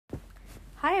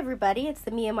Hi, everybody. It's the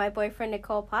Me and My Boyfriend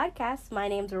Nicole podcast. My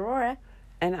name's Aurora.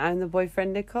 And I'm the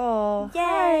boyfriend, Nicole.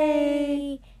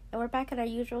 Yay! Hi. And we're back in our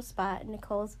usual spot in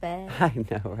Nicole's bed. I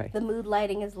know, right? The mood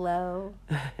lighting is low.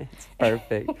 It's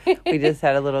perfect. We just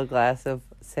had a little glass of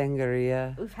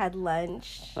sangria. We've had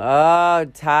lunch. Oh,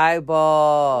 Thai bowl.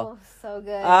 Oh, so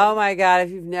good. Oh, my God. If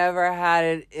you've never had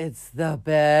it, it's the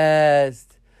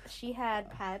best. She had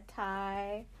pad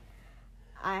thai.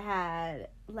 I had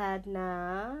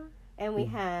ladna. And we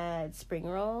had spring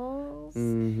rolls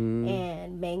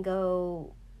and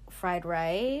mango fried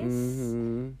rice.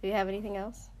 Mm-hmm. Do you have anything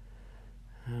else?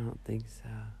 I don't think so.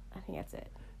 I think that's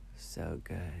it. So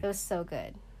good. It was so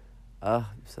good. Oh,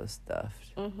 I'm so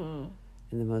stuffed. Mm-hmm.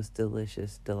 In the most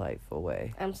delicious, delightful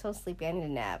way. I'm so sleepy. I need a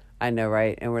nap. I know,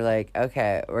 right? And we're like,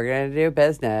 okay, we're going to do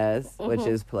business, which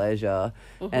is pleasure.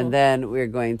 And then we're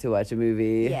going to watch a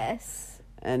movie. Yes.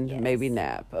 And maybe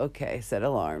nap. Okay, set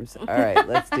alarms. All right,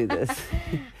 let's do this.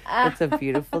 It's a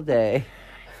beautiful day.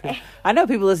 I know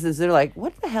people listen to this, they're like,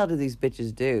 what the hell do these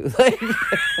bitches do? Like,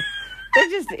 they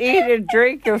just eat and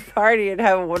drink and party and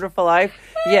have a wonderful life.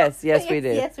 Yes, we do.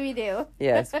 Yes, we do.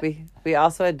 Yes, we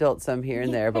also adult some here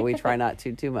and there, but we try not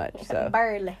to too much. So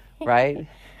Barely. Right?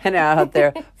 And out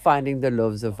there finding the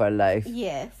loves of our life.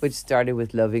 Yes. Which started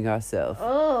with loving ourselves.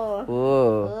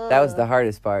 Oh. That was the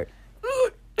hardest part.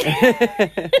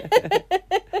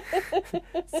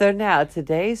 So now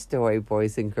today's story,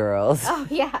 boys and girls. Oh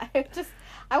yeah,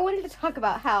 I wanted to talk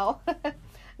about how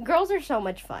girls are so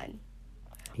much fun.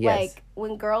 Yes. Like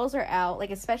when girls are out,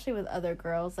 like especially with other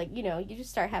girls, like you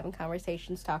just start having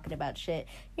conversations talking about shit.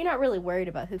 You're not really worried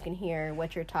about who can hear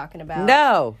what you're talking about.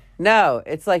 No,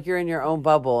 it's like you're in your own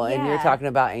bubble and you're talking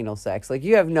about anal sex. Like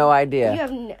you have no idea. You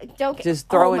have just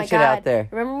throwing shit out there.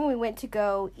 Remember when we went to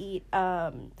go eat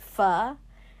pho?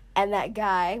 And that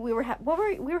guy, we were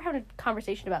having a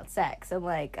conversation about sex and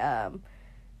like how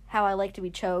I like to be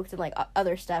choked and like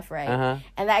other stuff, right? Uh-huh.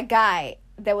 And that guy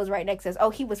that was right next to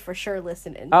us, he was for sure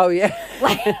listening. Oh yeah,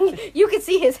 like you could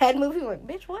see his head moving. Like,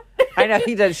 bitch, what? I know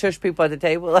he does shush people at the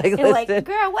table, like and listen. Like,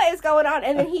 girl, what is going on?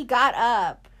 And then he got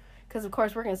up because of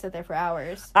course we're gonna sit there for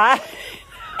hours.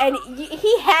 And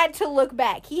he had to look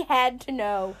back. He had to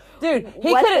know. Dude,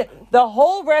 he could have. The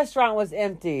whole restaurant was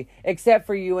empty except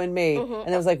for you and me. And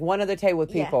there was like one other table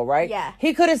with people, right? Yeah.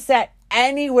 He could have sat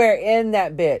anywhere in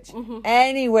that bitch.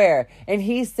 Anywhere. And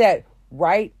he sat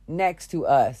right next to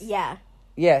us. Yeah.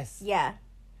 Yes. Yeah.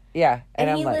 Yeah.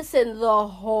 And he listened the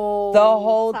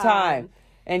whole time.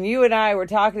 And you and I were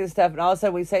talking and stuff, and all of a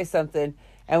sudden we say something,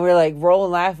 and we're like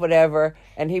rolling, laugh, whatever,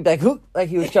 and he'd be like, "Hook," like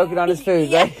he was choking on his food.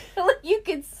 Yeah. Right? You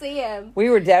could see him. We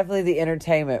were definitely the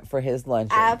entertainment for his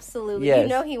luncheon. Absolutely. Yes. You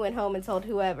know he went home and told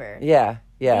whoever. Yeah.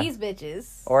 These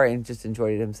bitches. Or he just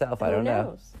enjoyed it himself. I don't know.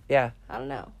 Knows? Yeah. I don't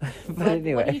know. But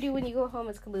anyway. What do you do when you go home?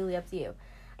 It's completely up to you.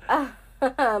 And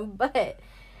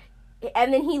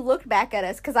then he looked back at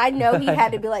us because I know he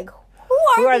had to be like,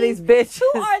 Who are these bitches?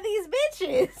 Who are these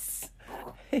bitches?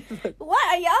 What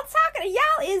are y'all talking?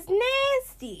 Y'all is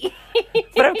nasty.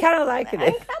 But I'm kind of liking it.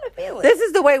 I'm kind of feeling this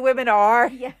is the way women are.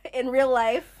 Yeah, in real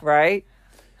life. Right?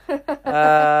 With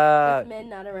men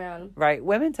not around. Right.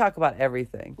 Women talk about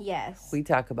everything. Yes. We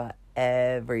talk about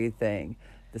everything.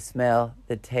 The smell,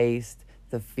 the taste,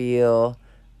 the feel,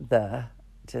 the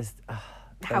just...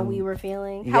 how we were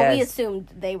feeling. How we assumed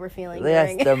they were feeling.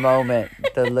 Yes, the moment.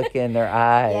 The look in their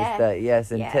eyes. Yeah.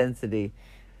 The intensity.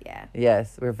 Yeah.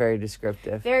 Yes, we're very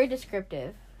descriptive. Very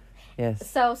descriptive. Yes.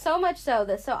 So much so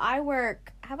that, I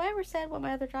work, have I ever said what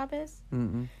my other job is?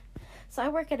 Mm-mm. So I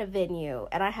work at a venue,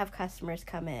 and I have customers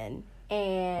come in,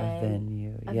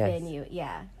 and... A venue,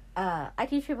 yeah. I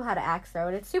teach people how to axe throw,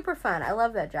 and it's super fun. I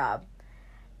love that job.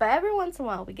 But every once in a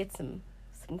while, we get some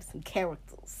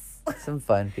characters. Some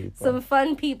fun people. Some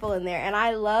fun people in there, and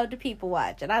I love to people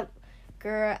watch, and I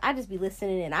just be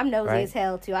listening in. I'm nosy as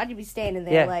hell, too. I just be standing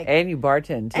there and you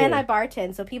bartend, too. And I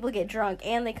bartend, so people get drunk,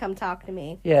 and they come talk to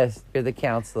me. Yes, you're the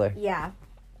counselor. Yeah.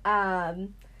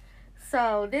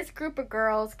 So this group of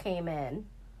girls came in,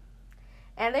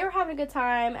 and they were having a good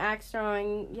time, axe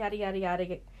throwing, yada, yada,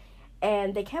 yada,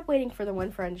 and they kept waiting for the one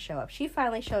friend to show up. She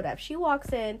finally showed up. She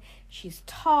walks in, she's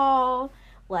tall,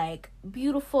 like,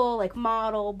 beautiful, like,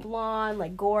 model, blonde,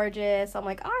 like, gorgeous. I'm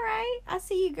like, all right, I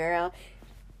see you, girl.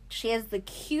 She has the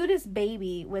cutest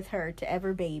baby with her to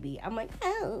ever baby. I'm like,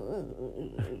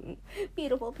 oh,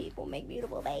 beautiful people make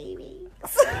beautiful babies.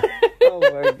 Oh,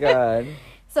 my God.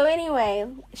 So, anyway,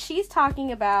 she's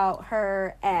talking about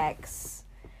her ex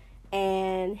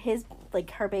and his,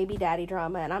 like, her baby daddy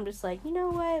drama. And I'm just like, you know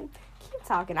what? Keep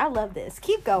talking. I love this.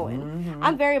 Keep going. Mm-hmm.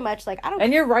 I'm very much like, I don't...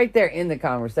 And you're right there in the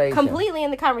conversation. Completely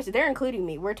in the conversation. They're including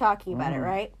me. We're talking about it,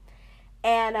 right?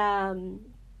 And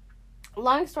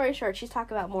long story short, she's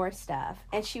talking about more stuff.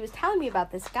 And she was telling me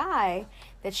about this guy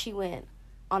that she went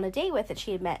on a date with that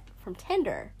she had met from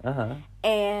Tinder. Uh-huh.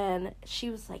 And she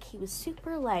was like, he was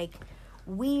super, like,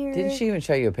 weird. Didn't she even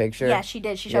show you a picture? Yeah, she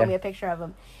did. She showed me a picture of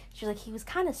him. She's like, he was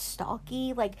kind of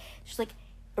stalky. Like, she's like,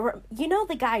 you know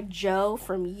the guy Joe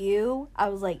from You? I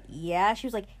was like, yeah. She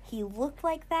was like, he looked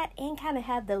like that and kind of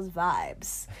had those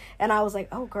vibes. And I was like,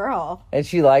 oh, girl. And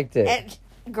she liked it.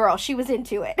 And, girl, she was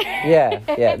into it.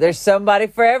 Yeah. There's somebody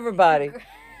for everybody.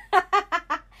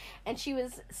 And she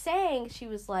was saying, she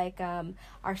was like,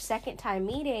 our second time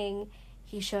meeting,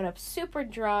 he showed up super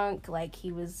drunk. Like,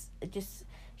 he was just,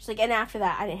 she's like, and after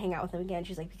that, I didn't hang out with him again.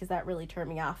 She's like, because that really turned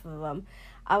me off of him.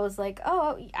 I was like,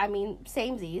 oh, I mean,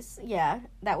 samesies. Yeah,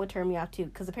 that would turn me off too.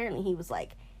 Because apparently he was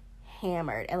like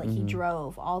hammered and like he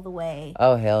drove all the way.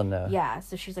 Oh, hell no. Yeah,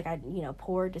 so she's like,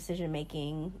 poor decision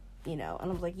making, and I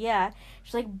was like, yeah.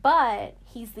 She's like, but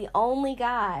he's the only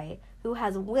guy who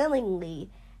has willingly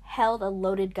held a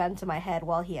loaded gun to my head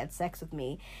while he had sex with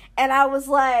me. And I was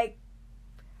like,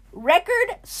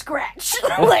 record scratch.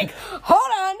 Like,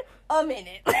 hold on a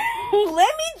minute. Let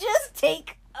me just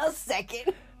take a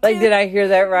second. Like, did I hear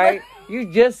that right?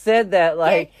 You just said that.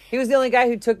 Like, he was the only guy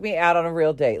who took me out on a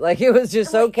real date. Like, it was just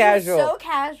so casual. It was so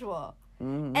casual.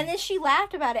 Mm-hmm. And then she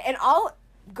laughed about it. And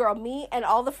me and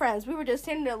all the friends, we were just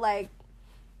sitting there like,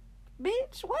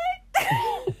 bitch, what?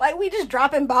 Like, we just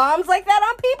dropping bombs like that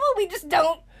on people? We just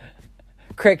don't.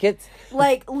 Crickets.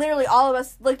 Like, literally all of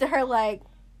us looked at her like,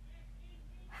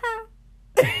 huh?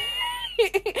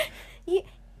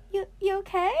 You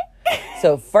okay?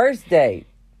 So, first date.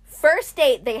 First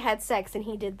date, they had sex, and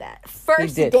he did that.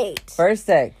 First date. First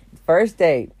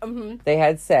date. Mm-hmm. They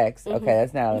had sex. Mm-hmm. Okay,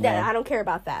 that's not a man. I don't care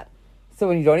about that. So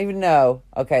when you don't even know,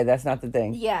 okay, that's not the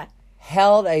thing. Yeah.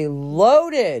 Held a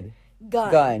loaded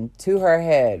gun to her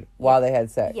head while they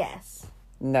had sex. Yes.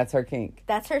 And that's her kink.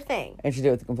 That's her thing. And she did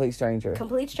it with a complete stranger.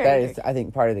 Complete stranger. That is, I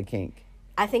think, part of the kink.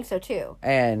 I think so, too.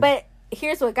 But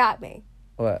here's what got me.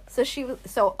 What?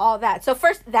 So all that. So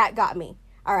first, that got me.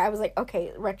 All right, I was like,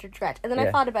 okay, retro stretch. And then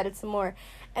I thought about it some more.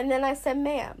 And then I said,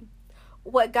 ma'am,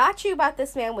 what got you about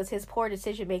this man was his poor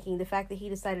decision-making, the fact that he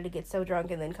decided to get so drunk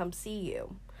and then come see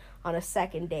you on a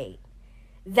second date.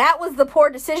 That was the poor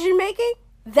decision-making?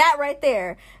 That right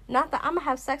there. Not that I'm going to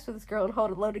have sex with this girl and hold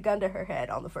a loaded gun to her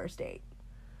head on the first date.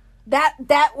 That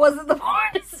wasn't the poor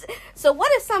decision. So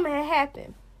what if something had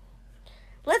happened?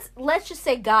 Let's just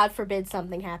say, God forbid,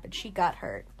 something happened. She got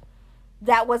hurt.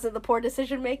 That wasn't the poor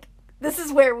decision-making? This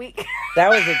is where we... That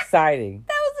was exciting.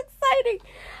 That was exciting.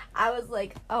 I was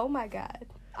like, oh my God.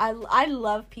 I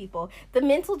love people. The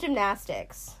mental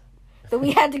gymnastics that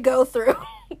we had to go through.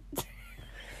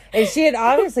 And she had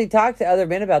obviously talked to other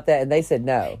men about that, and they said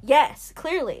no. Yes,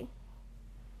 clearly.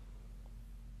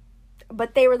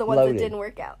 But they were the ones that didn't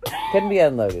work out. Couldn't be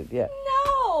unloaded, yeah.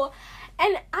 No.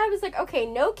 And I was like, okay,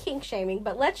 no kink shaming,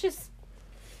 but let's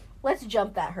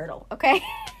jump that hurdle, okay?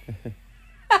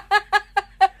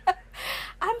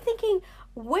 I'm thinking,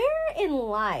 where in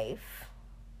life,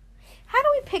 how do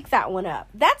we pick that one up?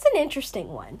 That's an interesting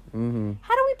one. Mm-hmm.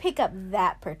 How do we pick up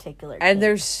that particular kink? And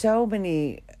there's so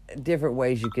many different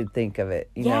ways you could think of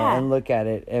it, you know, and look at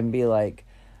it and be like,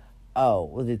 oh,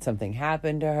 well, did something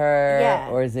happen to her? Yeah.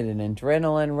 Or is it an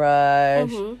adrenaline rush?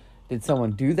 Mm-hmm. Did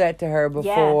someone do that to her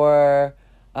before?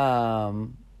 Yeah.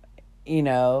 You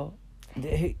know,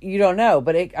 you don't know,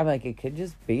 but I'm like, it could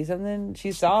just be something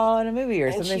she saw in a movie or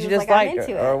something she just liked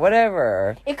or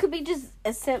whatever. It could be just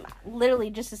literally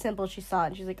just as simple as she saw it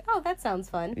and she's like, oh, that sounds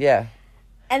fun. Yeah.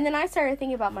 And then I started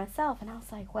thinking about myself and I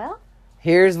was like, well.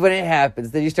 Here's when it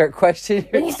happens. Then you start questioning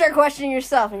yourself. Then you start questioning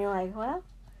yourself and you're like, well,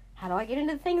 how do I get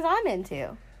into the things I'm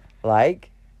into?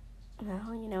 Like?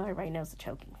 Well, you know, everybody knows the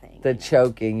choking thing. The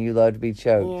choking. You love to be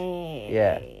choked.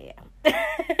 Yeah.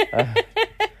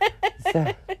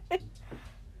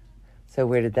 So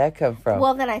where did that come from?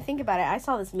 Well, then I think about it. I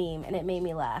saw this meme, and it made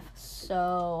me laugh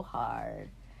so hard.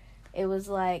 It was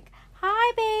like,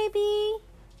 hi,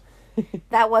 baby.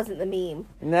 That wasn't the meme.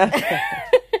 No.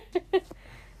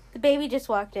 The baby just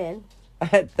walked in.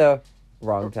 At the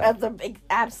wrong time. At the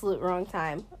absolute wrong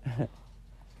time.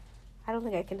 I don't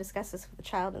think I can discuss this with a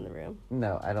child in the room.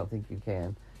 No, I don't think you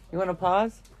can. You want to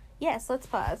pause? Yes, let's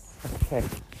pause. Okay.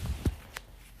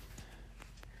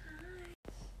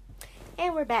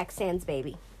 And we're back, sans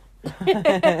baby.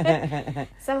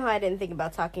 Somehow I didn't think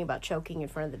about talking about choking in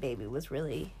front of the baby was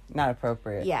really... Not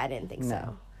appropriate. Yeah, I didn't think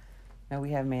so. No,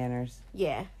 we have manners.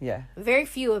 Yeah. Yeah. Very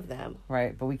few of them.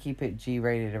 Right, but we keep it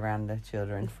G-rated around the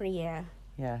children. Yeah.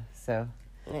 Yeah, so...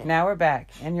 Yeah. Now we're back.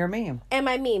 And your meme. And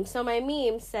my meme. So my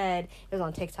meme said... It was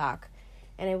on TikTok.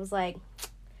 And it was like...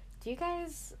 Do you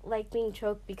guys like being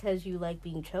choked because you like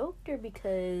being choked, or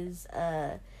because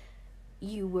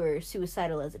you were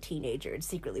suicidal as a teenager and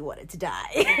secretly wanted to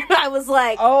die? I was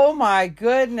like, Oh my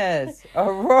goodness,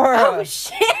 Aurora. oh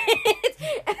shit.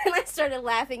 And then I started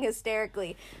laughing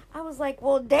hysterically. I was like,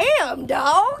 well, damn,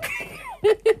 dog.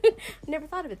 Never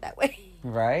thought of it that way.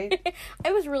 Right?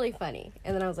 It was really funny.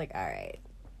 And then I was like, all right.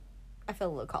 I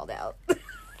felt a little called out.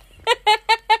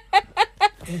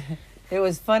 It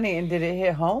was funny. And did it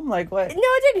hit home? Like what? No,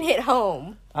 it didn't hit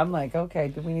home. I'm like, okay,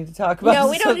 do we need to talk about No,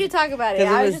 we this? don't need to talk about it.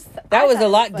 That was a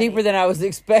lot deeper than I was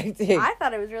expecting. I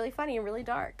thought it was really funny and really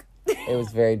dark. It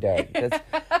was very dark.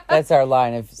 That's our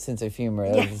line of sense of humor.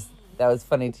 That was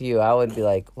funny to you. I would be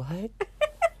like, what?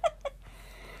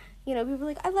 You know, people are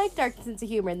like, I like dark sense of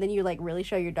humor. And then you, like, really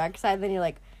show your dark side. And then they're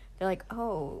like,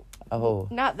 oh,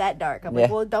 not that dark. I'm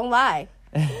like, well, don't lie.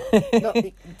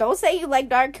 don't say you like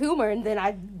dark humor. And then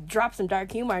I drop some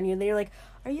dark humor on you. And then you're like,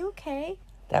 are you okay?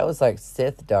 That was like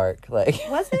Sith dark. Like,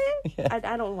 was it? Yeah.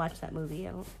 I don't watch that movie.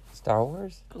 I don't. Star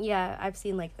Wars? Yeah, I've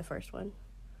seen, like, the first one.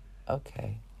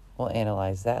 Okay. We'll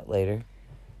analyze that later.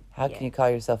 How can you call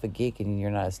yourself a geek and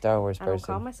you're not a Star Wars person? I don't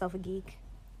call myself a geek.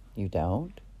 You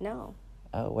don't? No.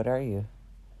 Oh, what are you?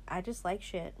 I just like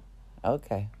shit.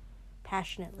 Okay.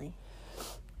 Passionately.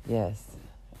 Yes.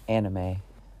 Anime.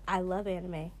 I love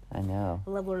anime. I know. I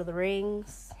love Lord of the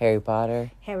Rings. Harry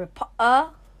Potter. Harry Potter.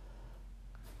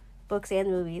 Books and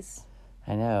movies.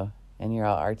 I know. And you're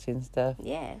all artsy and stuff?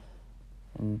 Yeah.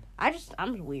 And I'm just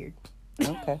weird.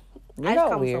 okay. You're I just not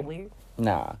call weird. myself weird.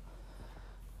 Nah.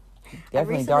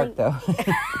 Definitely dark, though.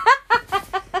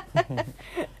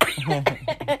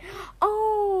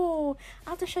 Oh,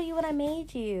 I'll have to show you what I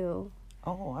made you.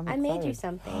 Oh, I made you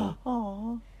something.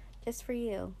 Oh. Just for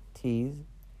you. Tease.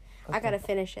 Okay. I gotta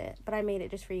finish it, but I made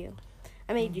it just for you.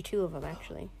 I made you 2 of them,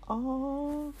 actually.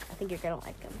 Oh. I think you're gonna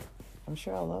like them. I'm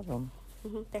sure I'll love them.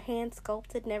 They're hand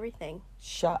sculpted and everything.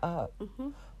 Shut up.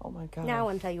 Oh my god. Now I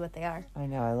want to tell you what they are. I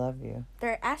know, I love you.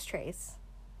 They're ashtrays.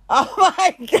 Oh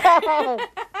my god.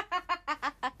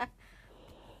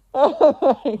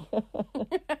 Oh my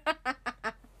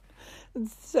god.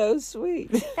 It's so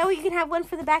sweet. That way you can have one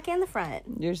for the back and the front.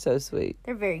 You're so sweet.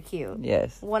 They're very cute.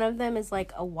 Yes. One of them is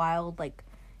like a wild, like,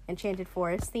 enchanted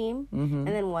forest theme. And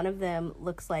then one of them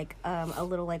looks like a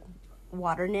little, like,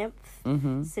 water nymph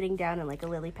sitting down in, like, a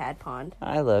lily pad pond.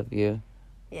 I love you.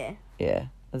 Yeah. Yeah,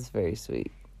 that's very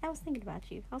sweet. I was thinking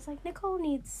about you. I was like, Nicole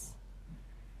needs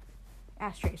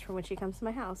ashtrays for when she comes to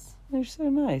my house. They're so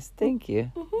nice. Thank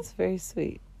you. It's very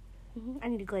sweet. I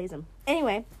need to glaze them.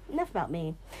 Anyway, enough about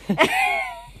me.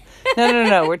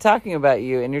 No. We're talking about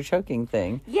you and your choking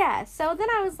thing. Yeah, so then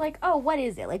I was like, oh, what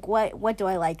is it? Like, what do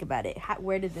I like about it?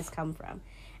 Where did this come from?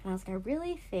 And I was like, I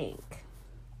really think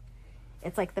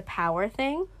it's like the power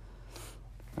thing.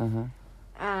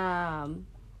 A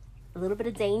little bit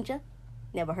of danger.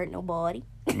 Never hurt nobody.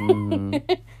 A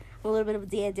little bit of a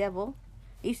daredevil.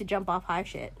 I used to jump off high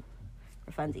shit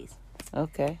for funsies.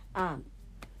 Okay.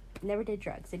 Never did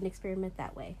drugs. Didn't experiment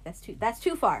that way. That's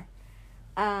too far.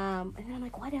 And then I'm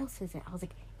like, what else is it? I was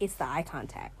like, it's the eye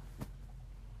contact.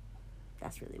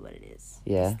 That's really what it is.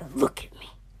 Yeah. It's the look at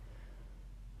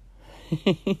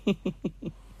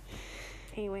me.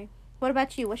 Anyway, what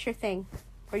about you? What's your thing?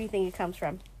 Where do you think it comes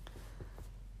from?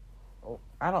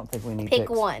 I don't think we need Pick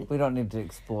one. We don't need to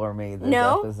explore me this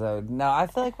No? episode. No, I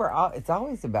feel like it's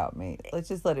always about me. Let's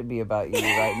just let it be about you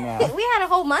right now. We had a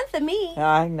whole month of me.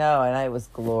 I know, and it was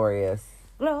glorious.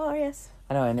 Glorious.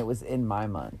 I know, and it was in my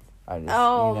month.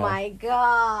 Oh my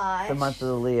gosh. The month of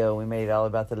the Leo, we made it all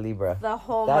about the Libra. The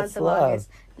whole That's month of love. August.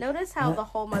 Notice how the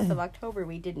whole month of October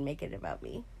we didn't make it about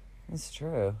me. It's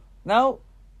true. No,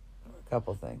 a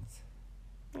couple things.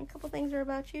 A couple things are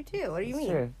about you too. What do you mean?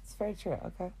 True. It's very true.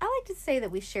 Okay. I like to say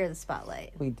that we share the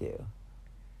spotlight. We do.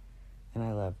 And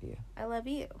I love you. I love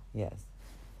you. Yes.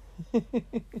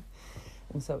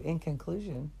 And so, in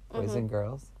conclusion, boys and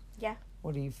girls. Yeah.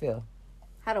 What do you feel?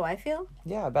 How do I feel?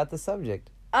 Yeah, about the subject.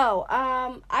 Oh,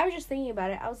 I was just thinking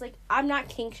about it. I was like, I'm not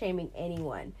kink shaming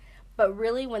anyone. But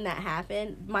really, when that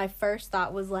happened, my first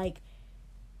thought was like,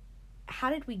 how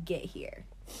did we get here?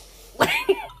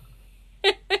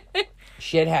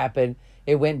 Shit happened.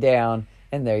 It went down.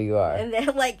 And there you are. And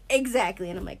they're like, exactly.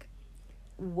 And I'm like,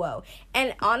 whoa.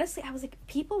 And honestly, I was like,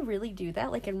 people really do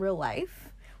that, like, in real life?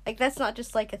 Like, that's not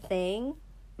just, like, a thing?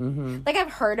 Like,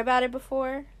 I've heard about it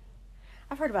before.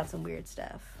 I've heard about some weird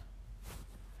stuff.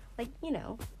 Like, you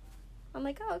know. I'm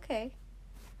like, oh, okay.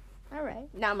 All right.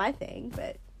 Not my thing,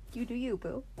 but you do you,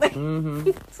 boo.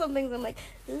 Some things I'm like,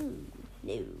 ooh,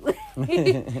 no.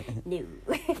 No.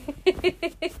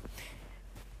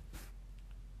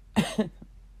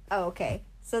 Oh, okay.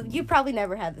 So you probably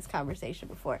never had this conversation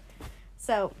before.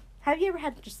 So have you ever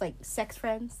had just like sex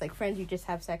friends, like friends you just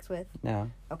have sex with?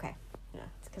 No. Okay. Yeah,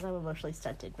 it's because I'm emotionally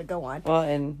stunted. But go on. Well,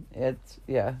 and it's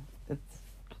I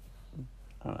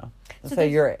don't know. Let's So say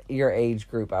your age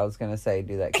group. I was gonna say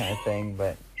do that kind of thing,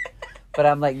 but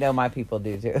I'm like, no, my people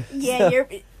do too. Yeah, So,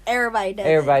 everybody does.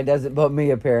 everybody does it, but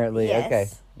me apparently. Yes. Okay.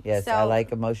 Yes, I So-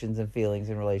 like emotions and feelings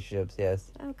in relationships.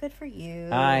 Yes. Oh, good for you.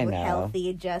 I know. Healthy,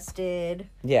 adjusted.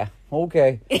 Yeah.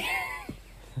 Okay.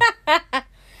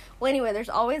 Well, anyway, there's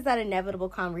always that inevitable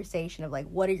conversation of like,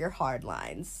 what are your hard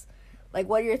lines? Like,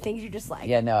 what are your things you just like?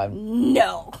 Yeah. No.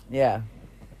 No. Yeah.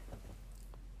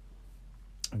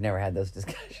 I've never had those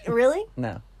discussions. Really?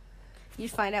 No. You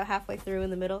just find out halfway through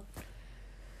in the middle?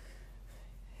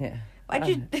 Yeah. Why'd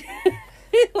you...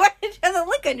 Why did you have the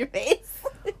look on your face?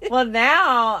 Well,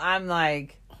 now I'm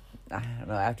like, I don't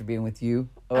know, after being with you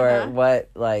or what,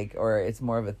 like, or it's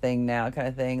more of a thing now kind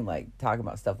of thing, like talking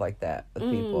about stuff like that with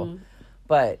people.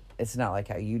 But it's not like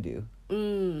how you do.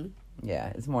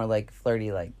 Yeah, it's more like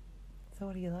flirty, like, so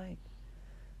what do you like?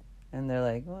 And they're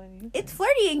like, what do you think? It's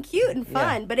flirty and cute and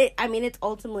fun, but it's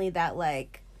ultimately that,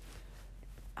 like,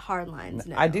 hard lines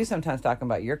now. I do sometimes talk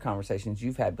about your conversations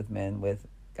you've had with men, with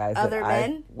guys Other that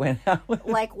men? I went out with.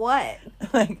 Like what?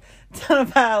 Like, tell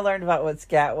them how I learned about what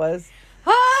scat was.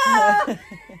 Ah!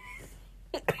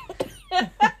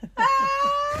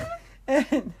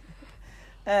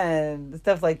 and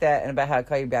stuff like that, and about how I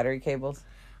call you battery cables.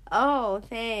 Oh,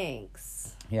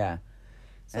 thanks. Yeah.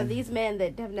 So these men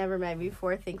that have never met me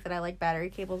before think that I like battery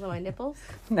cables on my nipples?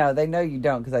 No, they know you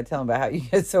don't, because I tell them about how you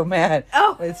get so mad.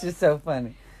 Oh. It's just so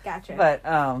funny. Gotcha. But,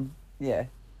 yeah.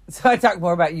 So I talk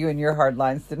more about you and your hard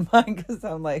lines than mine, because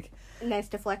I'm like, Nice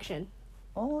deflection.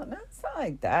 oh, no, it's not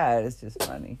like that. It's just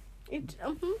funny.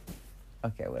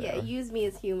 Okay, whatever. Yeah, use me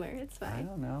as humor. It's I fine.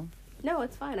 don't know. No,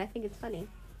 it's fine. I think it's funny.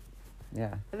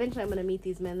 Yeah. Eventually I'm going to meet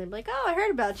these men. They're like, oh, I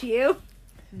heard about you.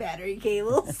 Battery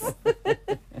cables.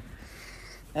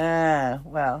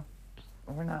 Well,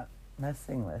 we're not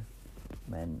messing with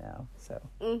men now, so.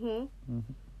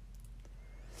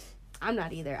 I'm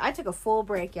not either. I took a full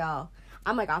break, y'all.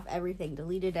 I'm like off everything.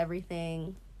 Deleted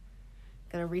everything.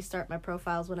 Gonna restart my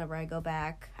profiles whenever I go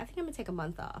back. I think I'm gonna take a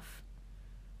month off.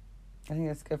 I think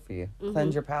that's good for you.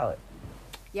 Cleanse your palate.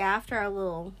 Yeah, after our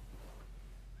little,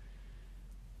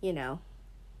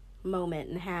 moment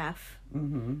and a half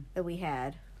that we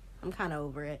had, I'm kind of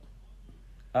over it.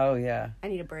 Oh, yeah. I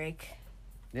need a break.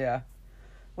 Yeah.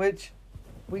 Which,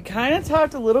 we kind of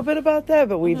talked a little bit about that,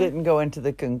 but we didn't go into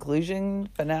the conclusion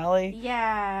finale.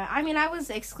 Yeah, I mean, I was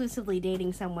exclusively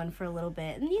dating someone for a little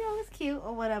bit, and, it was cute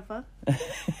or whatever.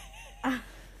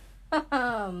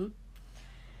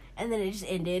 And then it just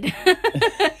ended.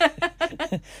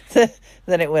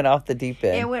 Then it went off the deep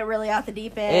end. It went really off the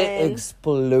deep end. It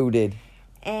exploded.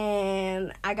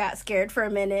 And I got scared for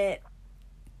a minute.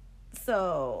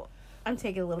 So I'm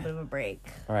taking a little bit of a break.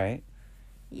 Right.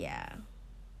 Yeah.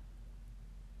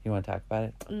 You want to talk about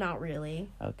it? Not really.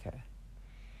 Okay.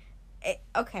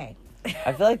 Okay.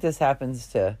 I feel like this happens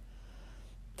to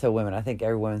women. I think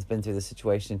every woman's been through the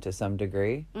situation to some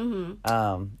degree.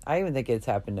 I even think it's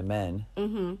happened to men.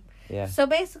 Yeah. So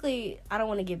basically, I don't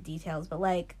want to give details, but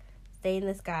like, dating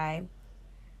this guy,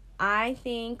 I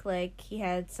think like he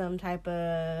had some type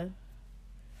of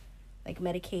like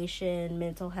medication,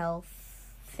 mental health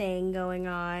thing going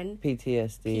on.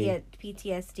 PTSD.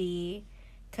 PTSD,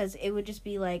 because it would just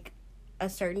be like a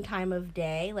certain time of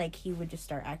day, like he would just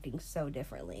start acting so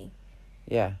differently.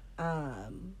 Yeah.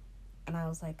 And I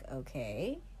was like,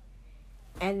 okay.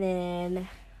 And then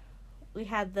we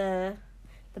had the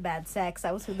bad sex.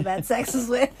 That was who the bad sex was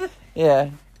with.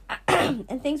 Yeah.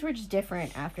 And things were just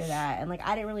different after that. And, like,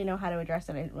 I didn't really know how to address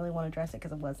it. I didn't really want to address it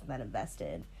because I wasn't that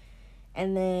invested.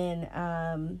 And then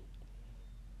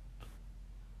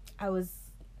I was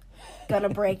going to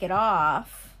break it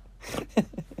off.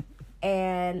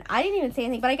 And I didn't even say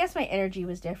anything. But I guess my energy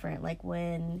was different. Like,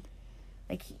 when,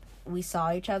 like, we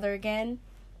saw each other again.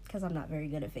 Because I'm not very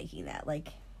good at faking that. Like,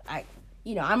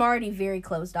 I'm already very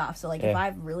closed off. So, like, if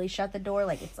I've really shut the door,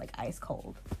 like, it's, like, ice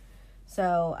cold.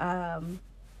 So,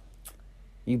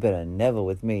 You better never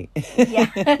with me.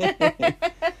 yeah.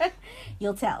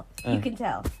 You'll tell. You can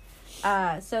tell.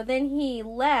 So then he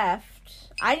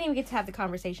left. I didn't even get to have the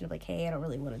conversation of, like, hey, I don't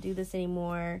really want to do this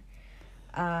anymore.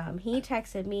 He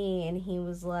texted me, and he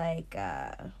was like,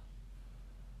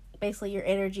 basically, your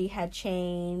energy had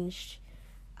changed.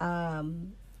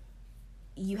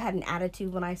 You had an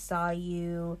attitude when I saw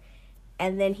you.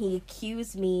 And then he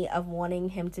accused me of wanting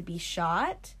him to be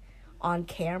shot on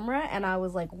camera. And I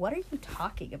was like, what are you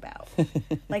talking about?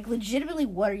 Like, legitimately,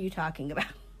 what are you talking about?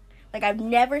 Like, I've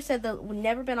never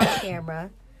never been on camera.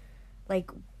 Like,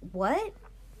 what?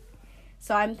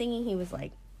 So I'm thinking he was,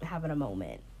 like, having a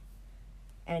moment.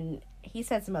 And he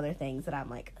said some other things that I'm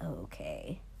like,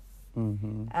 okay.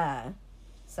 Mm-hmm.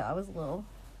 So I was a little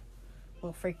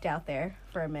freaked out there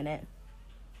for a minute.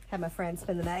 Had my friend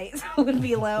spend the night so I wouldn't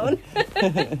be alone.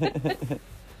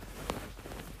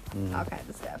 All kinds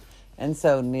of stuff. And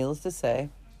so, needless to say,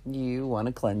 you want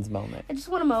a cleanse moment. I just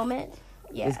want a moment.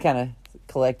 Yeah. Just kind of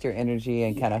collect your energy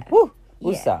and kind of, Yeah.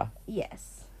 woosah.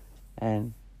 Yes.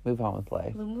 And move on with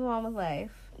life. We'll move on with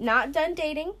life. Not done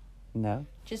dating. No?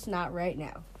 Just not right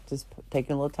now. Just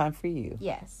taking a little time for you.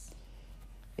 Yes.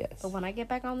 Yes. But when I get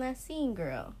back on that scene,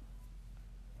 girl.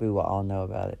 We will all know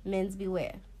about it. Men's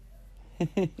beware.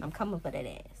 I'm coming for that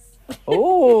ass.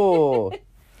 Oh.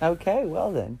 Okay,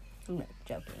 well then. I'm not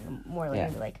joking. I'm more like, Yeah.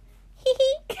 gonna be like, hee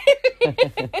hee.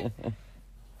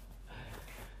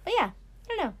 But yeah, I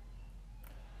don't know.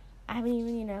 I haven't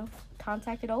even,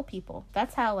 contacted old people.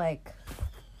 That's how, like,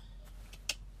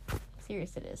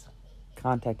 serious it is.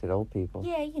 Contacted old people.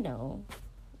 Yeah,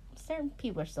 certain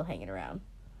people are still hanging around.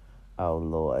 Oh,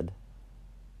 Lord.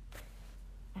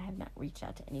 I have not reached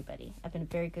out to anybody. I've been a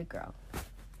very good girl.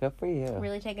 Good for you.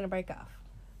 Really taking a break off.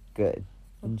 Good.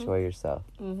 Enjoy yourself.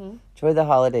 Mm-hmm. Enjoy the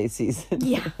holiday season.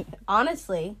 Yeah.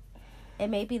 Honestly, it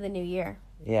may be the new year.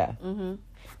 Yeah. Mm-hmm. I'm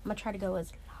going to try to go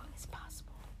as long as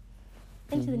possible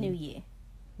into the new year.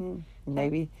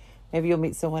 Maybe you'll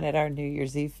meet someone at our New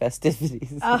Year's Eve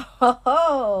festivities.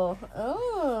 Oh.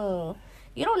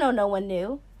 You don't know no one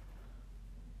new.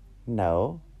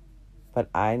 No. But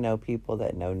I know people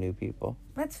that know new people.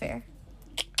 That's fair.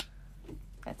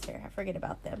 I forget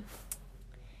about them.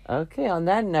 Okay, on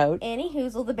that note. Annie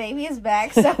Hoozle, the baby is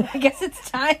back, so I guess it's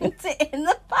time to end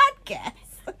the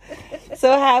podcast.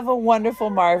 So have a wonderful,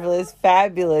 marvelous,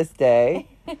 fabulous day.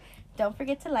 Don't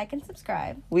forget to like and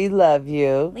subscribe. We love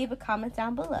you. Leave a comment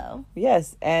down below.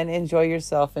 Yes, and enjoy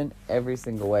yourself in every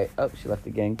single way. Oh, she left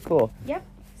again. Cool. Yep.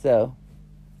 So,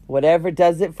 whatever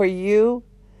does it for you,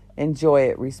 enjoy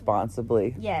it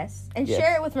responsibly. Yes. And Yes.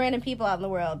 share it with random people out in the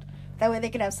world. That way they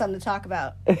can have something to talk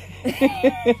about.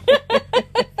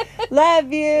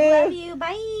 Love you. Love you.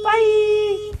 Bye.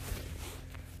 Bye.